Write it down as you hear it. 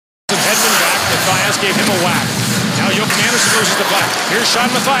Hedman back. Matthias gave him a whack. Now Joachim Andersen loses the puck. Here's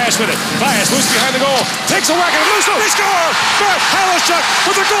Sean Matthias with it. Matthias moves behind the goal. Takes a whack and loose. They score! Matt Halishuk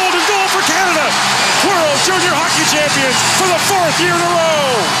with a golden goal for Canada. World Junior Hockey Champions for the 4th year in a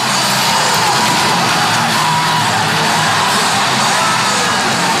row.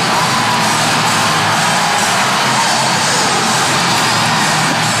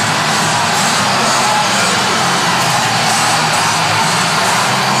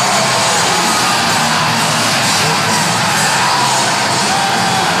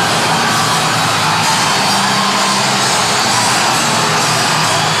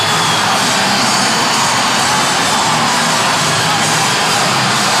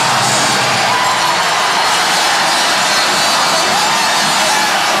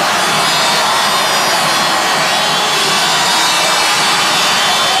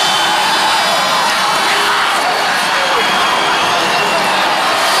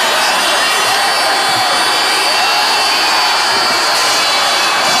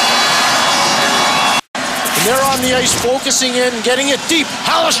 They're on the ice, focusing in, getting it deep.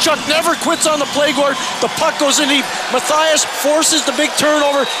 Halishuk never quits on the play board. The puck goes in deep. Matthias forces the big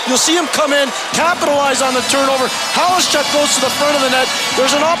turnover. You'll see him come in, capitalize on the turnover. Halishuk goes to the front of the net.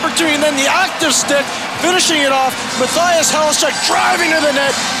 There's an opportunity, and then the active stick, finishing it off. Matthias Halishuk driving to the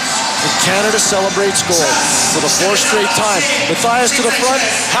net. And Canada celebrates goal for the 4th straight time. Matthias to the front,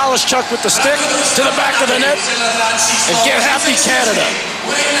 Halishuk with the stick to the back of the net. And get happy, Canada.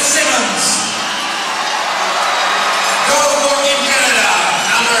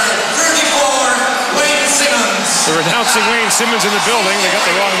 They're announcing Wayne Simmons in the building. They got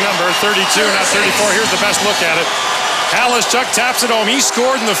the wrong number, 32, not 34. Here's the best look at it. Halishuk taps it home. He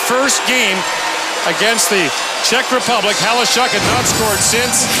scored in the first game against the Czech Republic. Halishuk had not scored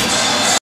since